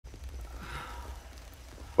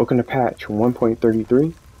Welcome to patch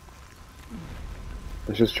 1.33. I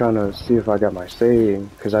was just trying to see if I got my save,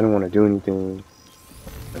 because I didn't want to do anything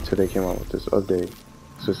until they came out with this update.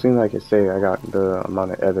 So it seemed like it said I got the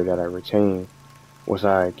amount of ether that I retained once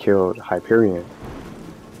I killed Hyperion.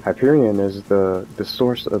 Hyperion is the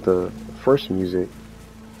source of the first music,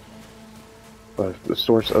 the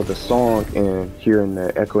source of the song in here in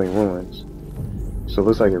the Echoing Ruins. So it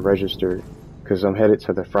looks like it registered, because I'm headed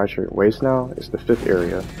to the Fractured Waste now. It's the 5th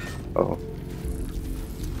area. Oh,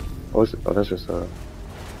 that's just a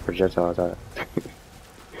projectile attack.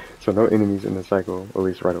 So no enemies in the cycle, at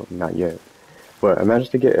least not yet. But I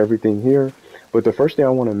managed to get everything here. But the first thing I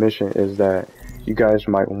want to mention is that you guys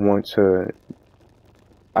might want to,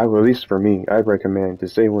 at least for me, I recommend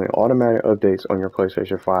disabling automatic updates on your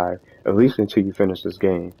PlayStation 5, at least until you finish this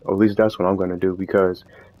game. At least that's what I'm going to do, because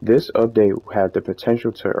this update had the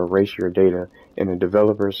potential to erase your data, and the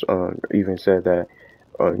developers even said that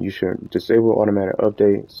you should disable automatic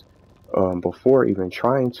updates before even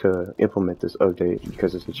trying to implement this update,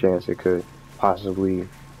 because it's a chance it could possibly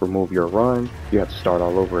remove your run. You have to start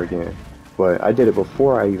all over again. But I did it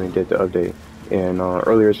before I even did the update, and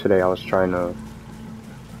earlier today I was trying to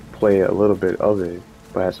play a little bit of it,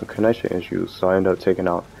 but I had some connection issues, so I ended up taking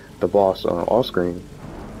out the boss off screen.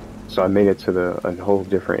 So I made it to a whole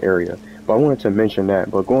different area. But I wanted to mention that.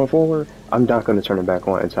 But going forward, I'm not going to turn it back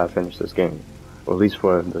on until I finish this game, or at least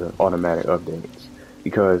for the automatic updates,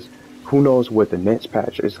 because who knows what the next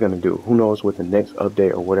patch is going to do? Who knows what the next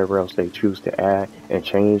update or whatever else they choose to add and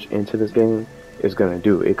change into this game is going to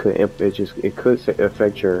do? It could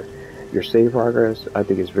affect your save progress. I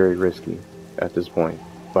think it's very risky at this point.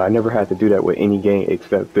 But I never had to do that with any game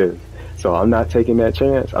except this. So I'm not taking that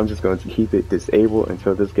chance. I'm just going to keep it disabled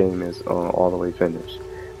until this game is all the way finished.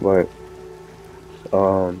 But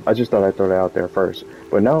I just thought I'd throw that out there first.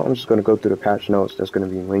 But now I'm just going to go through the patch notes that's going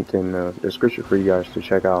to be linked in the description for you guys to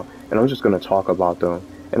check out. And I'm just going to talk about them.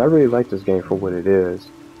 And I really like this game for what it is,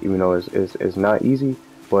 even though it's not easy,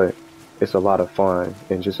 but it's a lot of fun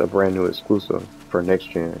and just a brand new exclusive for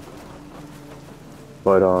next gen.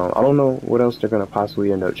 But I don't know what else they're going to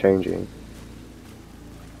possibly end up changing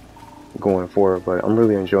going forward, but I'm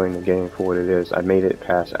really enjoying the game for what it is. I made it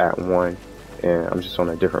past Act 1, and I'm just on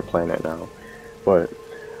a different planet now. But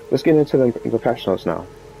let's get into the patch notes now.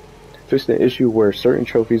 Fix the issue where certain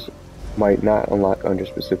trophies might not unlock under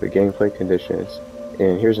specific gameplay conditions.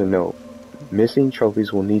 And here's a note. Missing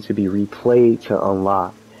trophies will need to be replayed to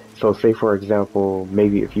unlock. So say for example,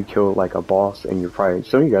 maybe if you kill like a boss, and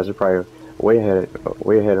some of you guys are probably way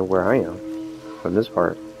ahead of where I am on this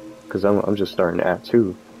part, because I'm just starting Act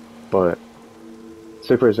 2. But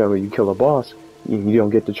say for example you kill a boss, you don't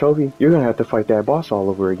get the trophy, you're gonna have to fight that boss all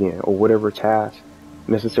over again, or whatever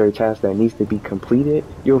necessary task that needs to be completed,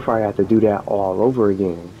 you'll probably have to do that all over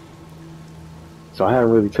again. So I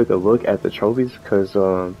haven't really took a look at the trophies, because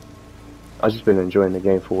I've just been enjoying the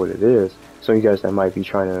game for what it is. So you guys that might be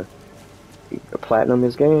trying to platinum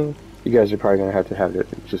this game, you guys are probably gonna have to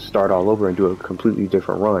just start all over and do a completely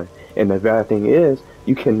different run. And the bad thing is,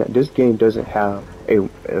 this game doesn't have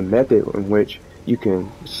a method in which you can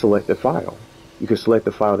select the file. You can select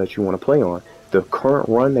the file that you want to play on. The current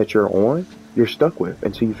run that you're on, you're stuck with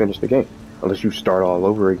until you finish the game. Unless you start all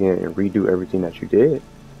over again and redo everything that you did.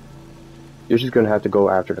 You're just gonna have to go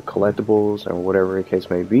after the collectibles and whatever the case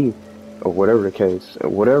may be, or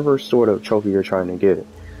whatever sort of trophy you're trying to get.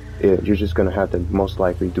 You're just going to have to most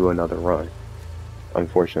likely do another run,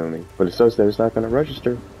 unfortunately. But it says that it's not going to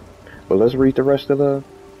register. But let's read the rest of the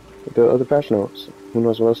other patch notes. Who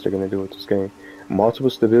knows what else they're going to do with this game.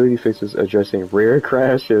 Multiple stability fixes addressing rare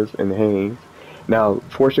crashes and hangs. Now,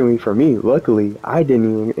 fortunately for me, luckily, I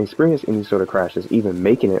didn't even experience any sort of crashes, even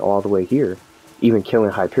making it all the way here. Even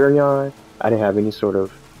killing Hyperion, I didn't have any sort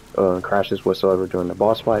of crashes whatsoever during the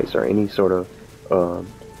boss fights, or any sort of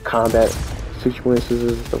combat sequences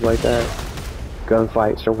and stuff like that,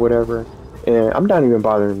 gunfights or whatever. And I'm not even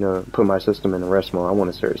bothering to put my system in rest mode. I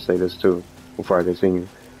want to say this too before I continue,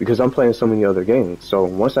 because I'm playing so many other games. So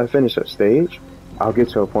once I finish a stage, I'll get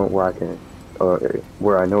to a point where I can,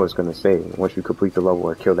 where I know it's going to save once you complete the level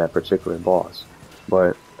or kill that particular boss.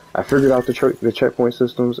 But I figured out the checkpoint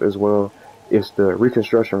systems as well. It's the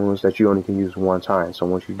reconstruction rooms that you only can use one time. So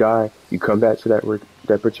once you die, you come back to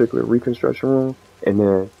that particular reconstruction room, and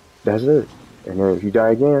then that's it. And then if you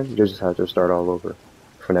die again, you just have to start all over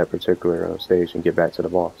from that particular stage and get back to the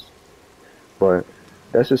boss. But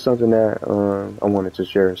that's just something that I wanted to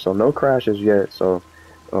share. So no crashes yet. So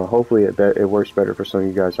hopefully it works better for some of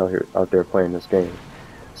you guys out there playing this game.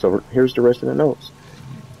 So here's the rest of the notes.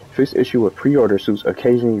 Fix issue with pre-order suits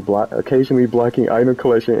occasionally blocking item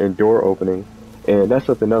collection and door opening. And that's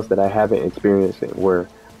something else that I haven't experienced, where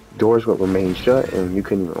doors would remain shut and you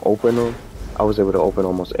couldn't even open them. I was able to open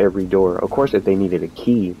almost every door. Of course, if they needed a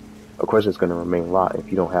key, of course it's going to remain locked if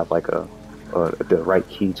you don't have like the right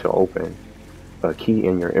key to open, a key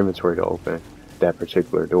in your inventory to open that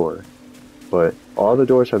particular door. But all the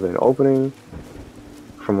doors have been opening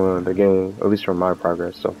from the game, at least from my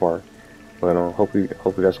progress so far. But hopefully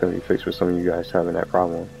that's going to be fixed with some of you guys having that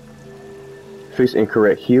problem. Fix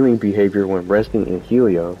incorrect healing behavior when resting in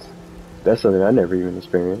Helios. That's something I never even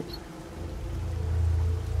experienced.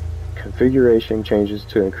 Configuration changes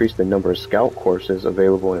to increase the number of scout courses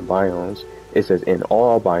available in biomes. It says in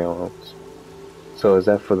all biomes. So is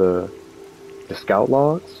that for the scout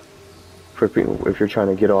logs? For people, if you're trying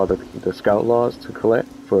to get all the scout logs to collect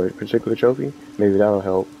for a particular trophy, maybe that'll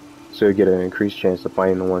help. So you get an increased chance of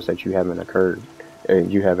finding the ones that you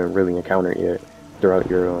haven't really encountered yet throughout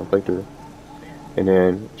your playthrough. And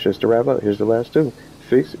then, just to wrap up, here's the last two.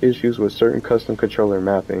 Fix issues with certain custom controller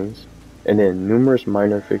mappings, and then numerous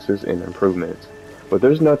minor fixes and improvements. But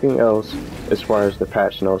there's nothing else as far as the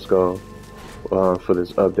patch notes go for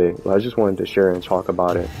this update. I just wanted to share and talk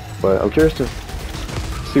about it. But I'm curious to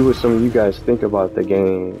see what some of you guys think about the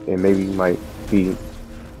game, and maybe you might be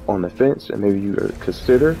on the fence, and maybe you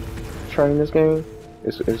consider trying this game.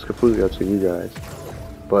 It's completely up to you guys.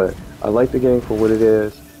 But I like the game for what it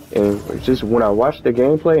is. And just when I watched the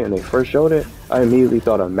gameplay and they first showed it, I immediately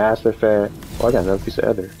thought of Mass Effect. Oh, I got another piece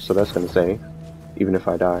of Ether, so that's gonna save, even if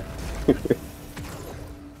I die. I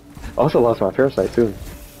also lost my parasite too.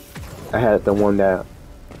 I had the one that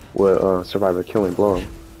would survive a killing blow.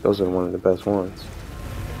 Those are one of the best ones.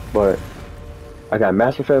 But I got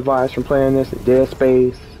Mass Effect vibes from playing this, Dead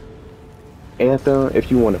Space, Anthem,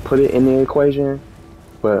 if you want to put it in the equation.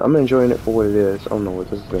 But I'm enjoying it for what it is. I don't know what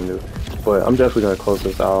this is going to do. But I'm definitely going to close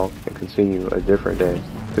this out and continue a different day,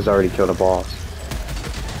 because I already killed a boss.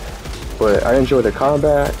 But I enjoy the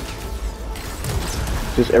combat.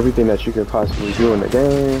 Just everything that you can possibly do in the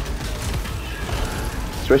game.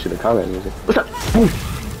 Especially the combat music. What's up? Boom!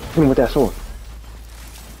 Hit him with that sword.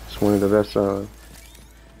 It's one of the best, I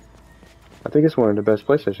think it's one of the best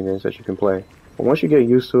PlayStation games that you can play. But once you get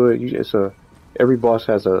used to it, every boss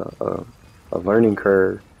has a learning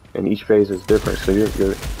curve, and each phase is different. So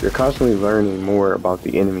you're constantly learning more about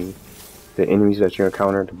the enemies that you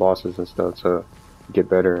encounter, the bosses and stuff, to get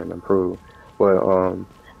better and improve. But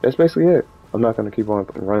that's basically it. I'm not gonna keep on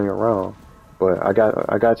running around. But I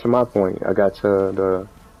got to my point. I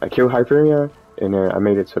killed Hyperion, and then I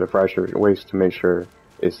made it to the fractured waste to make sure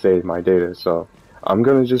it saved my data. So I'm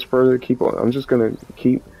gonna just I'm just gonna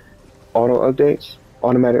keep automatic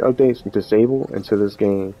updates disabled until this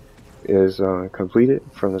game is completed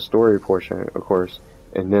from the story portion, of course,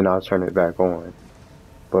 and then I'll turn it back on.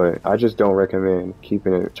 But I just don't recommend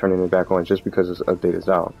turning it back on just because this update is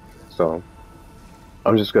out. So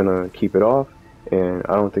I'm just gonna keep it off, and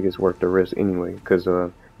I don't think it's worth the risk anyway, because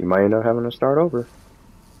you might end up having to start over.